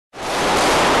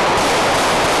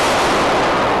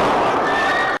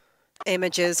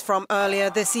Images from earlier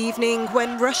this evening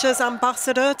when Russia's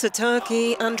ambassador to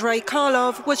Turkey, Andrei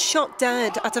Karlov, was shot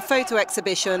dead at a photo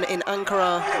exhibition in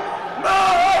Ankara.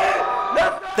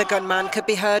 The gunman could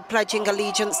be heard pledging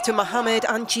allegiance to Muhammad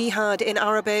and jihad in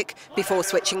Arabic before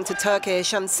switching to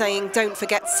Turkish and saying, "Don't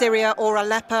forget Syria or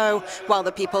Aleppo. While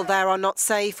the people there are not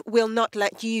safe, we'll not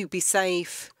let you be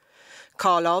safe."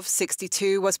 Karlov,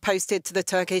 62, was posted to the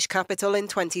Turkish capital in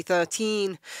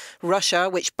 2013. Russia,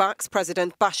 which backs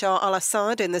President Bashar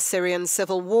al-Assad in the Syrian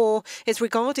civil war, is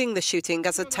regarding the shooting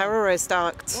as a terrorist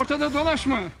act.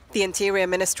 The Interior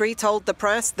Ministry told the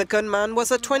press the gunman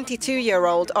was a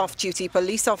 22-year-old off-duty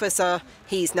police officer.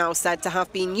 He's now said to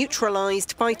have been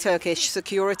neutralized by Turkish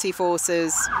security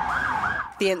forces.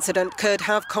 The incident could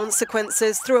have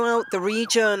consequences throughout the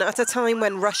region at a time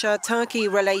when Russia-Turkey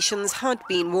relations had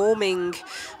been warming.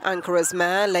 Ankara's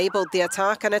mayor labelled the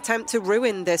attack an attempt to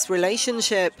ruin this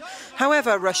relationship.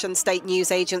 However, Russian state news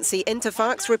agency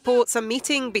Interfax reports a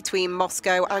meeting between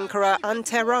Moscow, Ankara and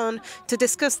Tehran to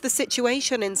discuss the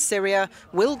situation in Syria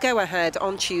will go ahead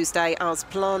on Tuesday as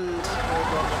planned.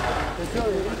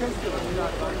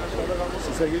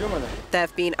 There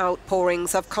have been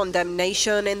outpourings of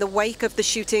condemnation in the wake of the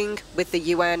shooting, with the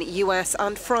UN, US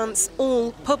and France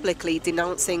all publicly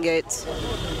denouncing it.